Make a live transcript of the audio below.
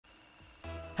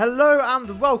Hello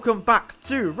and welcome back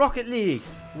to Rocket League,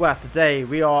 where today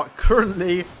we are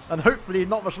currently, and hopefully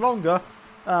not much longer,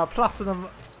 Platinum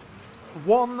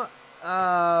 1,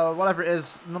 whatever it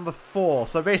is, number 4.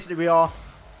 So basically we are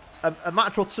a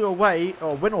match or two away,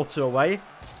 or a win or two away,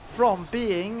 from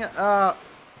being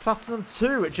Platinum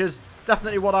 2, which is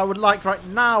definitely what I would like right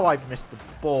now. I've missed the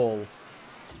ball.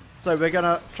 So we're going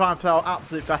to try and play our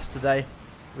absolute best today.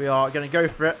 We are going to go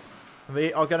for it.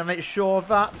 We are going to make sure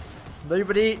that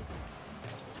nobody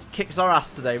kicks our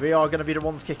ass today. We are going to be the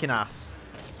ones kicking ass.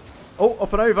 Oh,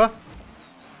 up and over.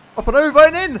 Up and over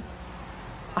and in.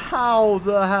 How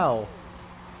the hell?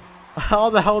 How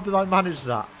the hell did I manage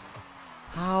that?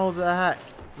 How the heck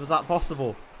was that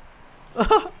possible?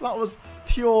 That was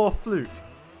pure fluke.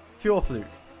 Pure fluke.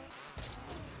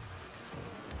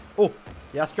 Oh,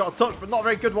 yes, got a touch, but not a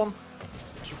very good one.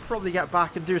 Should probably get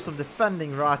back and do some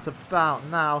defending right about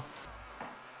now.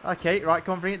 Okay, right,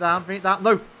 come on, bring it down, bring it down.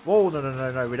 No! Whoa, no, no,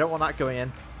 no, no. We don't want that going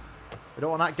in. We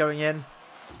don't want that going in.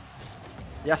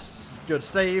 Yes, good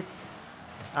save.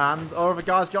 And our other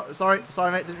guy's got... Sorry,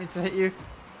 mate, didn't mean to hit you.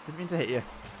 Didn't mean to hit you.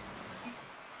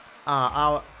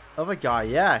 Our other guy,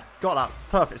 yeah, got that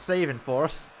perfect saving for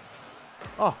us.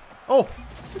 Oh,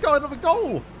 we got another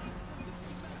goal.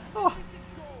 Oh,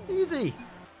 easy.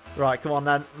 Right, come on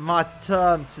then. My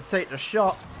turn to take the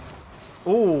shot.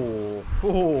 Oh,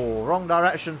 wrong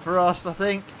direction for us, I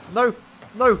think. No.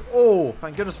 Oh,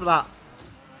 thank goodness for that.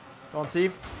 Come on,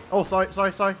 team. Oh, sorry.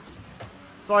 Sorry,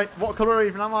 what colour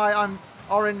even am I? I'm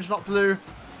orange, not blue.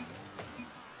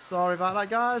 Sorry about that,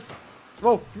 guys.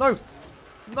 Whoa, no.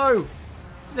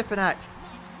 Flipping heck.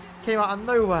 Came out of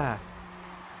nowhere.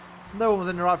 No one was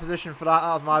in the right position for that.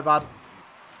 That was my bad.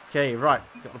 Okay, right.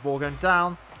 Got the ball going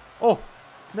down. Oh,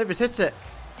 nobody's hit it.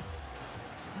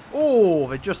 Oh,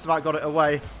 they just about got it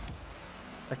away.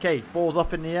 Okay, ball's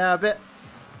up in the air a bit.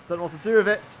 Don't know what to do with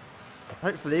it.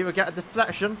 Hopefully we'll get a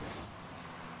deflection.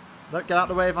 Don't get out of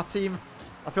the way of my team.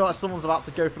 I feel like someone's about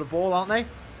to go for the ball, aren't they?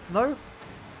 No?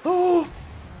 Oh!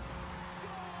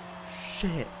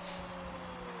 Shit.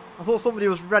 I thought somebody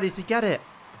was ready to get it.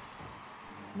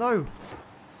 No.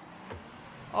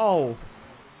 Oh.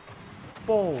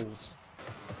 Balls.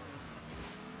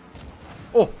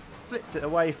 Oh, flipped it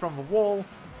away from the wall.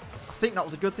 I think that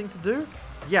was a good thing to do.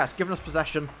 Yes, giving us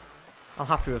possession. I'm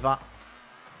happy with that.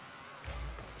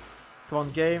 Come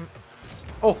on, game.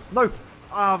 Oh, no.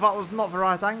 Ah, that was not the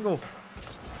right angle.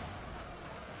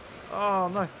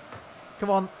 Oh, no. Come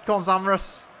on,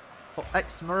 Zamrus. Or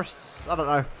Xmarus. I don't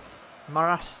know.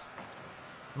 Maras.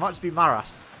 It might just be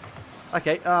Maras.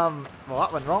 Okay, well,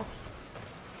 that went wrong.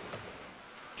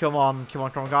 Come on,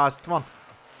 guys. Come on.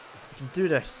 We can do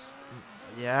this.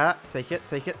 Yeah, take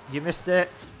it. You missed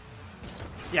it.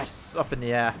 Yes, up in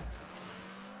the air.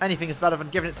 Anything is better than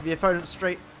giving it to the opponent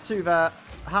straight to their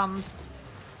hand.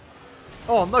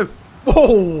 Oh, no.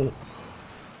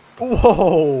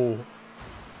 Whoa.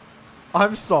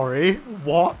 I'm sorry.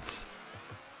 What?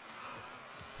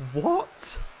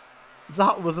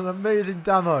 That was an amazing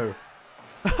demo.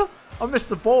 I missed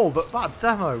the ball, but that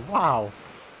demo, wow.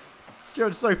 It's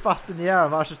going so fast in the air, I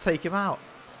might have to take him out.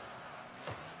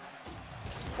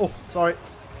 Oh, sorry.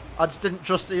 I just didn't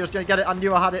trust that he was going to get it. I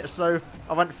knew I had it, so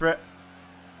I went for it.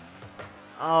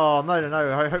 Oh, no.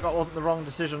 I hope that wasn't the wrong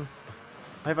decision.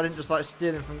 I hope I didn't just like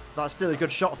steal a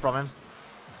good shot from him.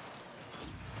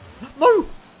 No!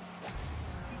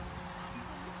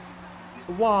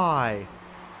 Why?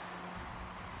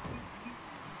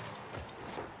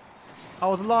 I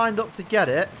was lined up to get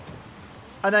it,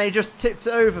 and then he just tipped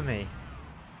it over me.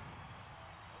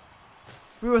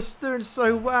 We were doing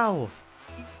so well.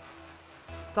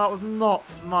 That was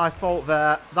not my fault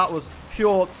there. That was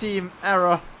pure team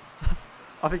error.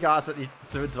 I think I accidentally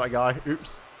threw into that guy.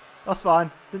 Oops. That's fine.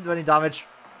 Didn't do any damage.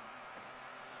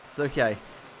 It's okay.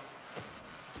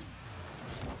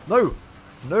 No.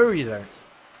 No, you don't.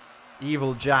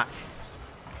 Evil Jack.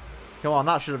 Come on,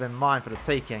 that should have been mine for the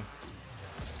taking.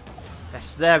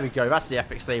 Yes, there we go. That's the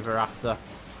epic save we're after.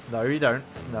 No, you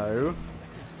don't. No.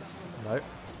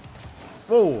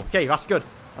 Whoa, okay, that's good.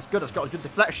 That's got a good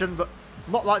deflection, but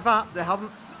not like that. It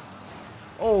hasn't.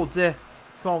 Oh, dear.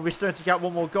 Come on, we're starting to get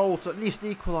one more goal to at least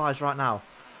equalise right now.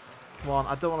 Come on,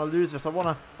 I don't want to lose this. I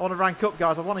want to rank up,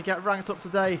 guys. I want to get ranked up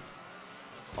today.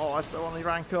 Oh, I so want to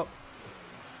rank up.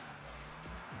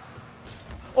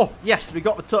 Oh, yes, we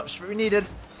got the touch that we needed.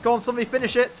 Go on, somebody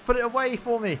finish it. Put it away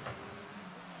for me.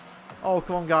 Oh,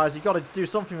 come on, guys. You've got to do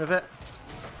something with it.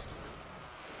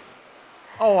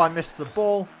 Oh, I missed the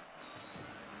ball.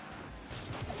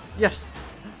 Yes.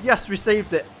 Yes, we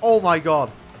saved it. Oh, my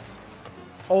God.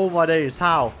 Oh, my days.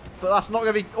 How? But that's not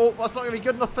going to be... Oh, that's not going to be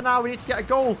good enough for now. We need to get a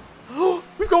goal.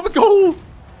 We've got the goal!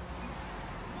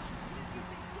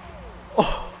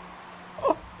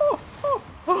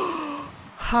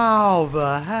 How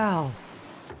the hell?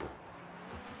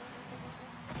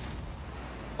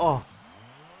 Oh.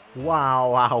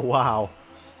 Wow, wow, wow.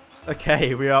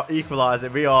 Okay, we are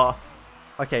equalising. We are...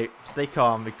 Okay, stay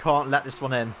calm. We can't let this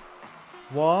one in.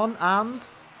 One and...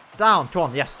 Down. Come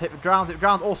on, yes. Hit the ground, hit the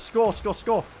ground. Oh, score, score,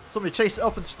 score. Somebody chase it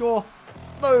up and score.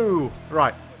 No!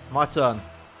 Right, my turn.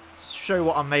 Let's show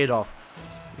what I'm made of.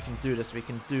 We can do this, we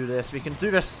can do this, we can do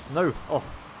this. No. Oh.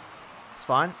 It's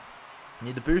fine.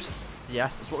 Need a boost.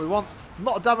 Yes, that's what we want.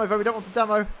 Not a demo, though. We don't want a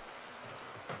demo.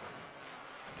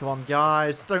 Come on,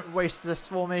 guys. Don't waste this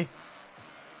for me.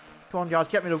 Come on, guys.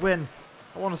 Get me the win.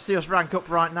 I want to see us rank up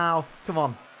right now. Come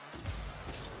on.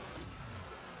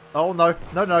 Oh, no.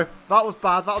 No, no. That was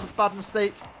bad. That was a bad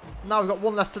mistake. Now we've got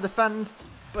one less to defend.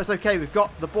 But it's okay. We've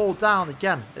got the ball down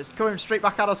again. It's coming straight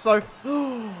back at us, though.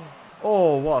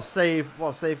 Oh, what a save. What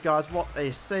a save, guys. What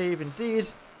a save indeed.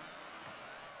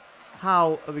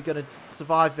 How are we going to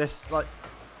survive this? Like,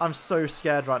 I'm so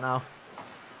scared right now.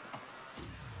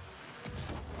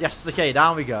 Yes, okay,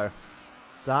 down we go.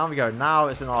 Down we go. Now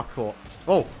it's in our court.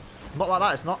 Oh, not like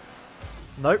that, it's not.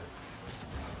 Nope.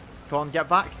 Come on, get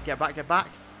back, get back, get back.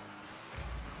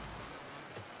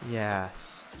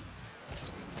 Yes.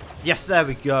 Yes, there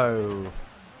we go.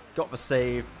 Got the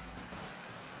save.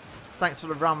 Thanks for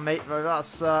the run, mate.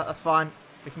 That's fine.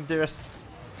 We can do this.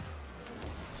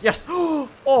 Yes. Oh.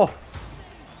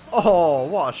 Oh,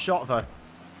 what a shot, though.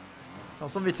 Oh,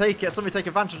 somebody take it. Somebody take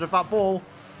advantage of that ball.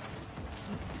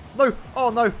 No. Oh,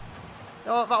 no.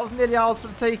 Oh, that was nearly ours for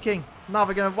the taking. Now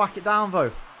we're going to whack it down, though.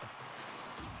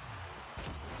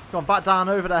 Come on, back down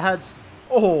over their heads.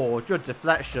 Oh, good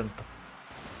deflection.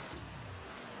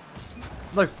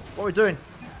 No. What are we doing?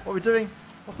 What are we doing?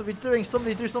 What are we doing?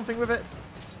 Somebody do something with it.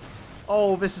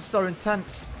 Oh, this is so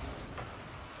intense.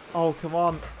 Oh, come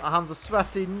on. Our hands are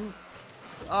sweaty.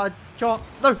 I can't.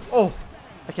 No. Oh.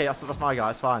 Okay, that's my guy.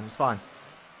 It's fine. It's fine.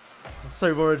 I'm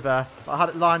so worried there. I had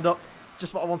it lined up.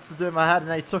 Just what I wanted to do in my head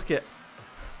and they took it.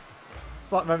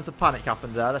 Slight moment of panic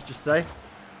happened there, let's just say.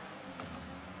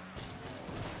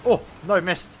 Oh, no,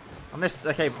 missed. I missed.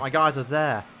 Okay, but my guys are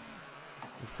there.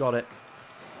 We've got it.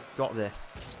 Got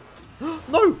this.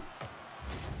 No!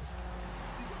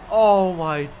 Oh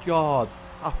my god.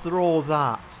 After all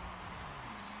that.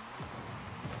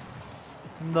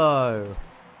 No.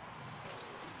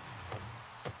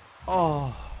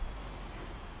 Oh.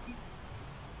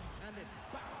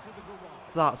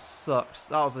 That sucks.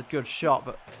 That was a good shot,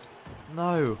 but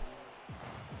no.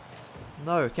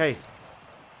 No, okay.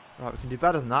 Right, we can do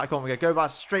better than that. Come on, we're going to go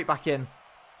back straight back in.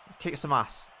 Kick some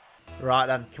ass. Right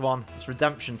then, come on. It's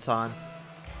redemption time.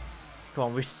 Come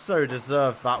on, we so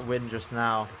deserved that win just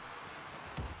now.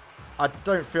 I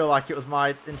don't feel like it was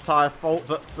my entire fault,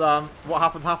 but what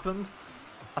happened happened.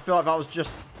 I feel like that was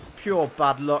just pure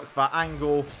bad luck. That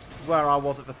angle, where I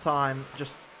was at the time,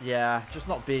 just, yeah, just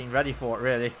not being ready for it,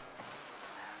 really.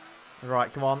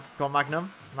 Right, come on. Come on,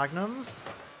 Magnum. Magnums.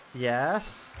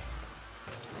 Yes.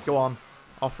 Go on.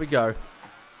 Off we go.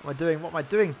 What am I doing? What am I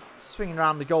doing? Swinging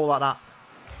around the goal like that.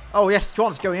 Oh, yes. Come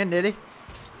on. It's going in nearly.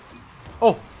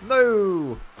 Oh,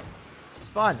 no. It's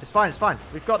fine. It's fine. It's fine.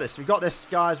 We've got this. We've got this,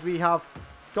 guys. We have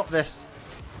got this.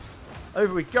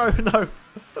 Over we go. No.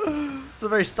 It's a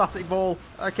very static ball.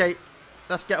 Okay.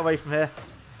 Let's get away from here.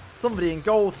 Somebody in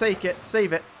goal. Take it.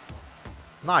 Save it.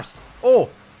 Nice. Oh.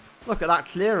 Look at that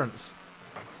clearance.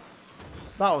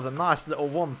 That was a nice little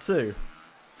 1-2.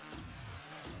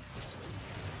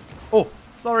 Oh,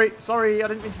 sorry, sorry, I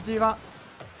didn't mean to do that.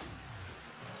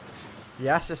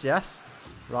 Yes, yes, yes.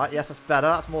 Right, yes, that's better.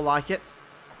 That's more like it.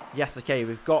 Yes, okay,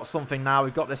 we've got something now.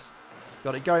 We've got this.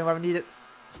 Got it going where we need it.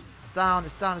 It's down,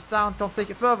 it's down, it's down. Don't take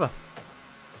it further.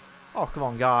 Oh, come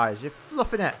on, guys. You're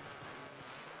fluffing it.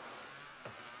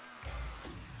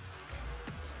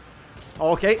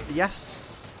 Oh, okay,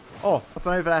 yes. Oh, up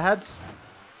and over their heads.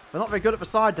 They're not very good at the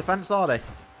side defence, are they?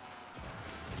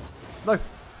 No.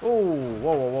 Oh,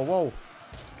 whoa, whoa, whoa, whoa.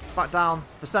 Back down.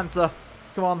 The centre.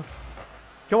 Come on.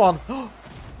 Come on.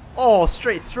 Oh,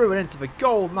 straight through and into the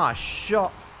goal. Nice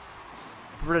shot.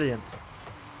 Brilliant.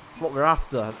 That's what we're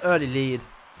after. An early lead.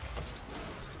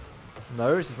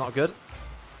 No, this is not good.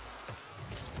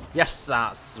 Yes,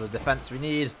 that's the defence we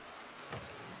need.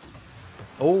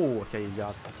 Oh, okay, you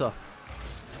guys are tough.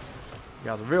 You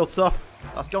guys are real tough.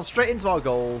 That's gone straight into our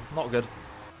goal. Not good.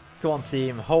 Come on,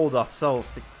 team. Hold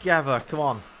ourselves together. Come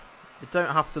on. We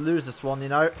don't have to lose this one, you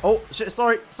know. Oh, shit.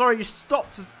 Sorry. Sorry, you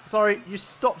stopped. Sorry, you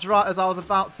stopped right as I was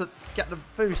about to get the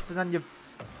boost, and then you...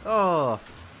 Oh.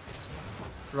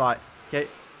 Right. Okay.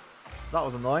 That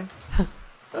was annoying.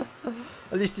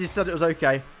 At least he said it was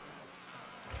okay.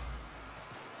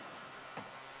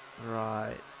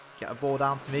 Right. Get a ball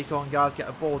down to me. Come on, guys. Get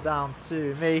a ball down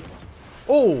to me.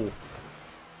 Oh!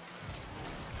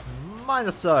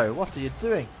 Minotaur, what are you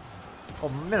doing? Or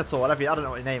Minotaur, whatever. I don't know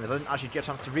what your name is. I didn't actually get a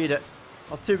chance to read it.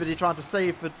 I was too busy trying to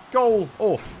save the goal.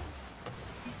 Oh.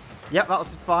 Yep, that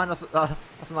was fine. That's a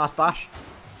nice bash.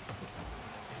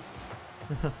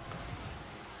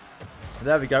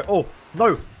 There we go. Oh,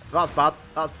 no. That's bad.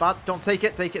 That's bad. Don't take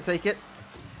it. Take it. Take it.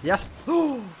 Yes.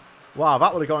 Wow,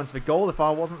 that would have gone into the goal if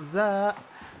I wasn't there.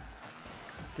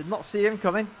 Did not see him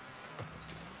coming.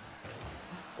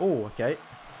 Oh, okay.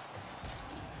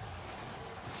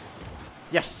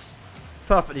 Yes.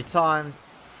 Perfectly timed.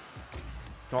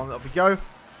 Come on, up we go.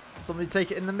 Somebody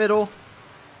take it in the middle.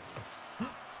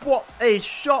 What a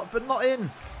shot, but not in.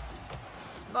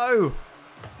 No.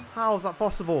 How is that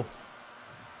possible?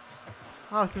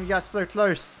 How can we get so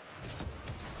close?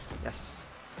 Yes.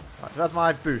 Right, there's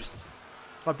my boost. Is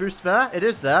my boost there? It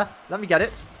is there. Let me get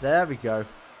it. There we go.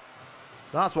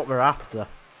 That's what we're after.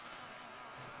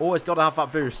 Always got to have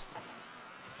that boost.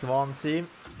 Come on, team.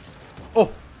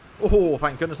 Oh. Oh,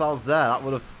 thank goodness I was there. That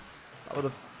would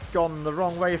have gone the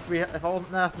wrong way if I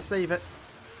wasn't there to save it.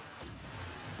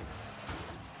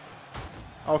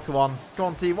 Oh, come on. Come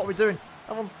on, team. What are we doing?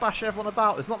 Everyone's bashing everyone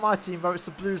about. It's not my team, though. It's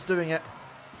the Blues doing it.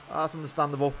 That's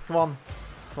understandable. Come on.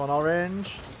 Come on,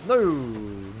 orange. No.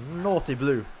 Naughty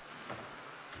blue.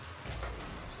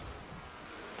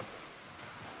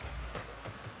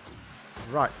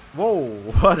 Right.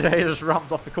 Whoa. They just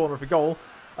ramped off the corner of the goal.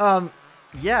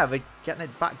 Yeah, we're getting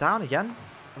it back down again.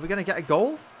 Are we going to get a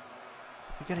goal?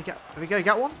 Are we going to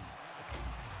get one?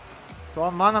 Go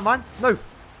on, mine. No.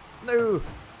 No.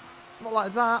 Not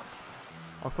like that.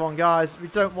 Oh, come on, guys. We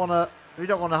don't want to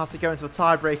have to go into a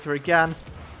tiebreaker again.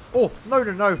 Oh,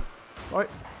 no. Right.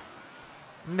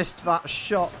 Missed that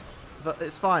shot, but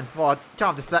it's fine. Well, I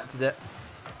kind of deflected it.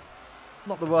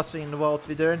 Not the worst thing in the world to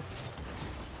be doing.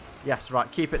 Yes,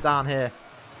 right. Keep it down here.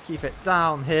 Keep it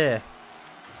down here.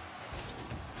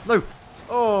 No.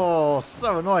 Oh,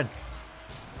 so annoying.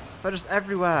 They're just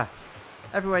everywhere.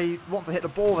 Everywhere you want to hit the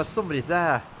ball, there's somebody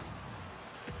there.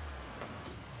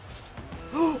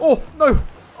 Oh, no.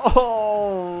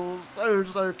 Oh,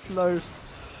 so close.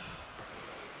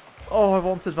 Oh, I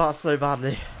wanted that so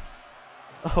badly.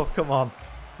 Oh, come on.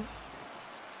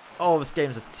 Oh, this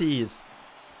game's a tease.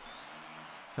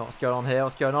 What's going on here?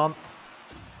 What's going on?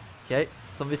 Okay,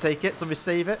 somebody take it. Somebody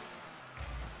save it.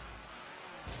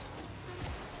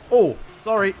 Oh,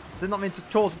 sorry. Did not mean to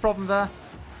cause a problem there.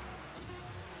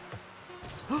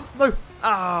 No.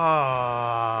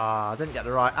 Ah, I didn't get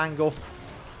the right angle.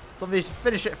 Somebody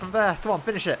finish it from there. Come on,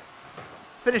 finish it.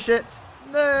 Finish it.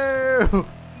 No.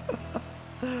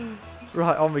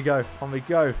 Right, on we go. On we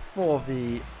go for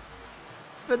the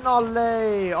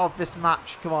finale of this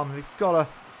match. Come on, we've got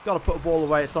to put a ball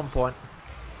away at some point.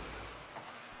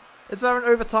 Is there an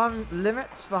overtime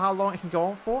limit for how long it can go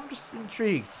on for? I'm just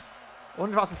intrigued. I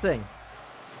wonder if that's the thing.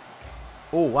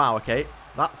 Oh, wow, okay.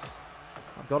 That's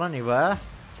not gone anywhere.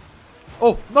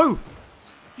 Oh, no!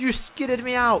 You skidded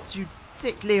me out, you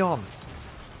dick, Leon.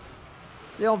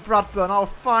 Leon Bradburn, I'll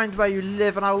find where you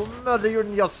live and I will murder you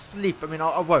in your sleep. I mean,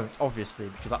 I won't, obviously,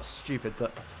 because that's stupid,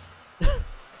 but...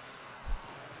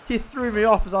 He threw me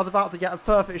off as I was about to get a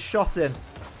perfect shot in.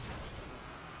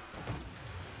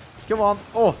 Come on.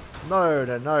 Oh,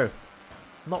 no.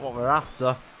 Not what we're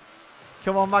after.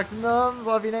 Come on, Magnums,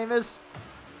 whatever your name is.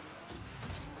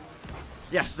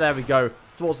 Yes, there we go.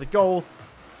 Towards the goal.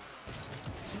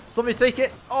 Somebody take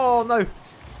it. Oh, no.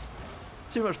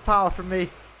 Too much power from me.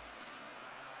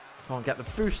 Come on, get the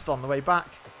boost on the way back.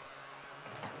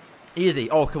 Easy.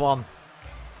 Oh, come on.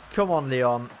 Come on,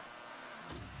 Leon.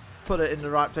 Put it in the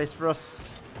right place for us.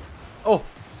 Oh,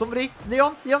 somebody.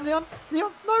 Leon. No.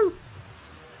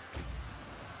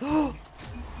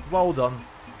 Well done.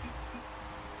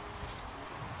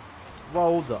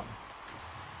 Well done.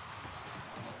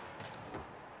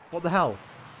 What the hell?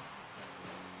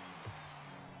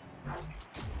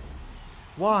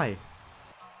 Why?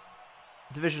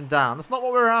 Division down. That's not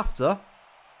what we're after.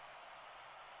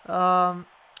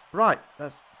 Right.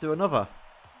 Let's do another.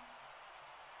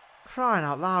 Crying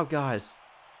out loud, guys.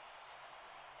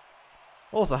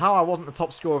 Also, how I wasn't the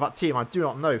top scorer of that team, I do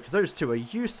not know, because those two are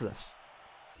useless.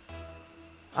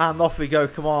 And off we go.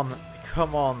 Come on.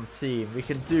 Come on, team. We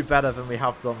can do better than we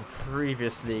have done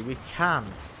previously. We can.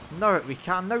 No, we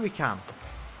can. No, we can.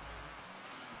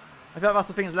 I feel like that's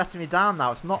the thing that's letting me down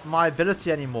now. It's not my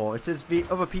ability anymore. It is the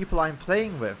other people I'm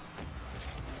playing with.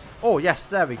 Oh, yes.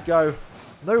 There we go.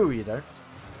 No, you don't.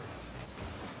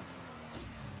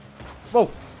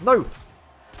 Whoa. No.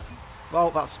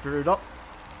 Well, that's screwed up.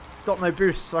 Got no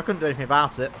boost, so I couldn't do anything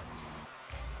about it.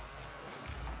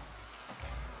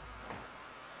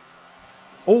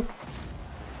 Oh!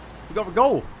 We got a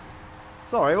goal!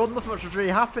 Sorry, nothing much was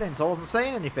really happening, so I wasn't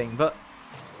saying anything, but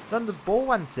then the ball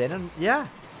went in, and yeah.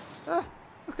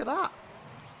 Look at that.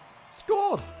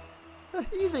 Scored!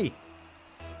 Easy!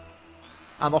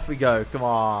 And off we go, come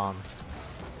on.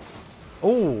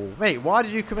 Oh, mate, why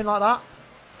did you come in like that?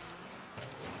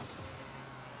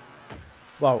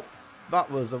 Well, that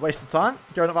was a waste of time,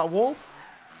 going up that wall.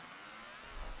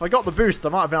 If I got the boost, I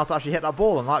might have been able to actually hit that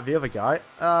ball, unlike the other guy.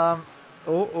 Oh,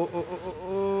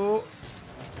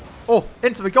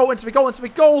 into the goal, into the goal, into the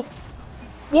goal!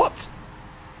 What?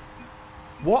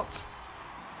 What?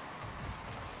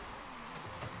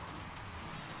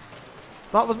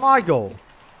 That was my goal.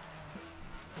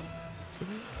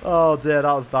 Oh dear,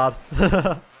 that was bad.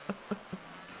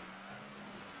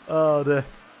 Oh dear.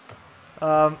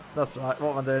 That's right.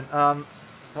 What am I doing?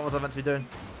 What was I meant to be doing?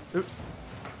 Oops.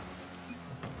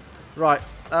 Right.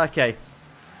 Okay.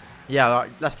 Yeah, right.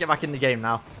 Let's get back in the game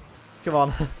now. Come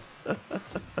on.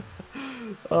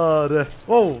 Oh dear.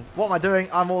 Whoa, what am I doing?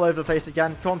 I'm all over the place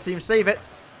again. Come on, team, save it.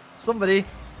 Somebody.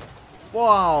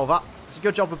 Wow, that's a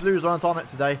good job the Blues weren't on it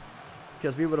today.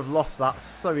 Because we would have lost that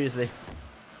so easily.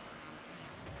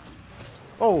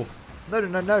 Oh, no, no,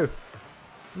 no, no.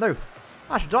 No.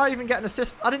 Actually, did I even get an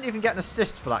assist? I didn't even get an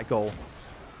assist for that goal.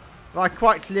 But I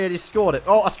quite clearly scored it.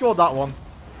 Oh, I scored that one.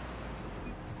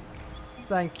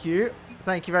 Thank you.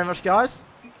 Thank you very much, guys.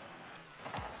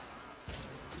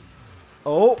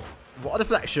 Oh, what a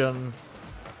deflection.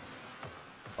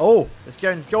 Oh, it's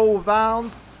going goal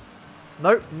bound.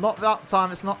 Nope, not that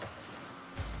time. It's not.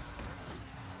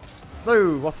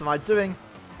 No, what am I doing?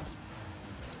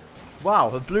 Wow,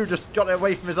 the blue just got it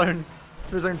away from his own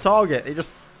target. He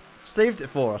just saved it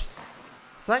for us.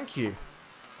 Thank you.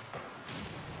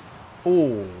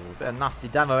 Oh, bit of nasty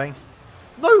demoing.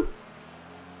 No!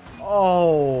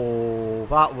 Oh,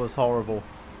 that was horrible.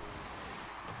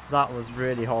 That was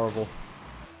really horrible.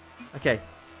 Okay,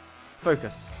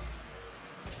 focus.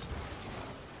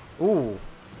 Ooh,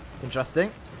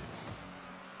 interesting.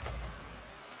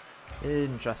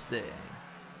 Interesting.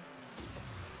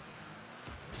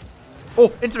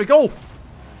 Oh, into the goal!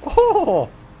 Oh,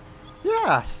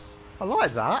 yes, I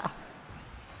like that.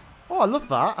 Oh, I love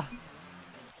that.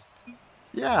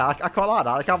 Yeah, I quite like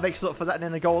that. I can't make up for letting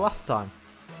in a goal last time.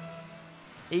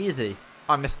 Easy.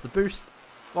 I missed the boost.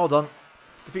 Well done.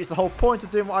 Defeats the whole point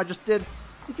of doing what I just did.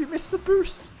 If you missed the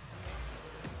boost.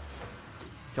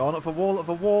 Go on, up the wall, up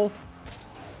the wall.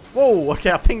 Whoa,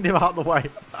 okay, I pinged him out of the way.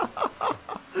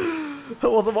 That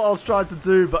wasn't what I was trying to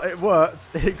do, but it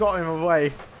worked. It got him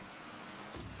away.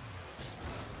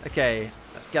 Okay,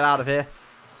 let's get out of here.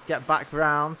 Let's get back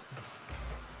round.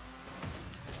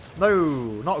 No,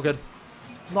 not good.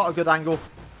 Not a good angle.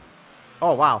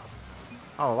 Oh, wow.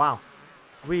 Oh, wow.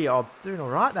 We are doing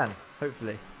alright then,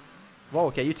 hopefully. Well,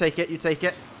 okay, you take it, you take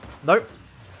it. Nope.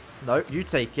 Nope, you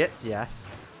take it, yes.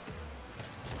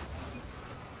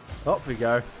 Up we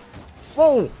go.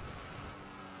 Whoa!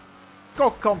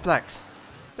 God complex.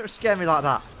 Don't scare me like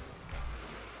that.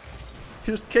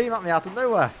 He just came at me out of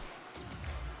nowhere.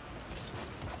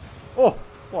 Oh,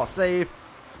 what a save.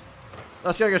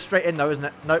 That's going to go straight in though, isn't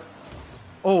it? Nope.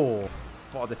 Oh,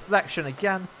 what a deflection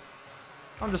again.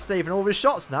 I'm just saving all his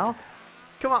shots now.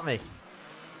 Come at me.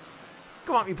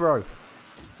 Come at me, bro.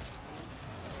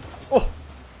 Oh,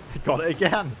 I got it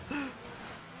again.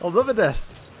 I'm loving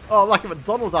this. Oh, like a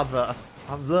McDonald's advert.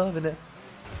 I'm loving it.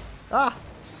 Ah,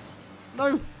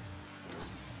 no.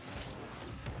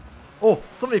 Oh,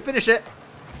 somebody finish it.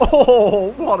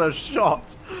 Oh, what a shot.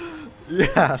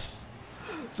 Yes.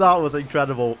 That was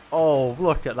incredible. Oh,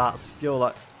 look at that skill.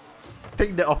 Like,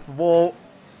 pinged it off the wall.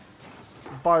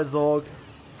 Barzorg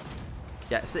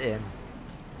gets it in.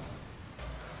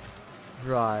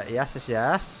 Right, yes, yes,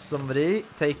 yes. Somebody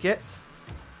take it.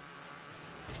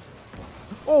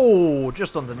 Oh,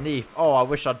 just underneath. Oh, I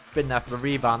wish I'd been there for the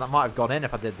rebound. That might have gone in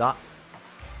if I did that.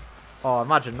 Oh,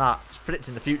 imagine that. Just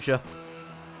predicting the future.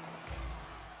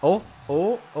 Oh,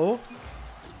 oh, oh.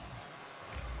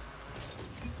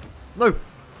 No.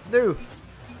 No.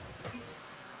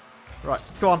 Right,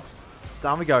 go on.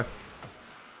 Down we go.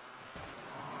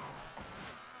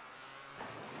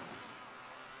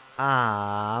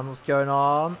 And what's going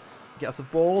on? Get us a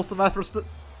ball. Some effort.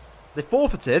 They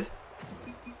forfeited.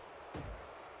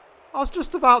 I was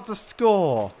just about to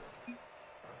score.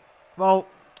 Well,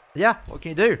 yeah, what can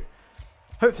you do?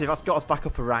 Hopefully that's got us back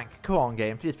up a rank. Come on,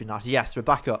 game. Please be nice. Yes, we're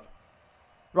back up.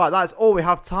 Right, that is all we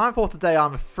have time for today,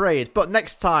 I'm afraid. But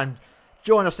next time,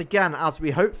 join us again as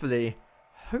we hopefully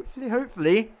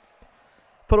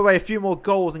put away a few more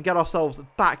goals and get ourselves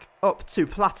back up to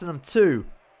Platinum 2.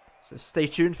 So stay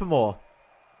tuned for more.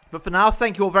 But for now,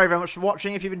 thank you all very, very much for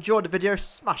watching. If you've enjoyed the video,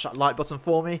 smash that like button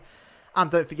for me.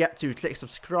 And don't forget to click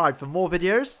subscribe for more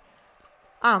videos.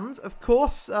 And, of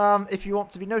course, if you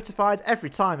want to be notified every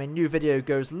time a new video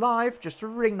goes live, just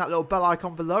ring that little bell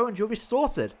icon below and you'll be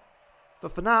sorted.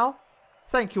 But for now,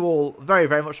 thank you all very,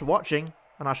 very much for watching.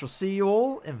 And I shall see you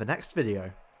all in the next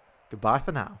video. Goodbye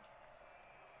for now.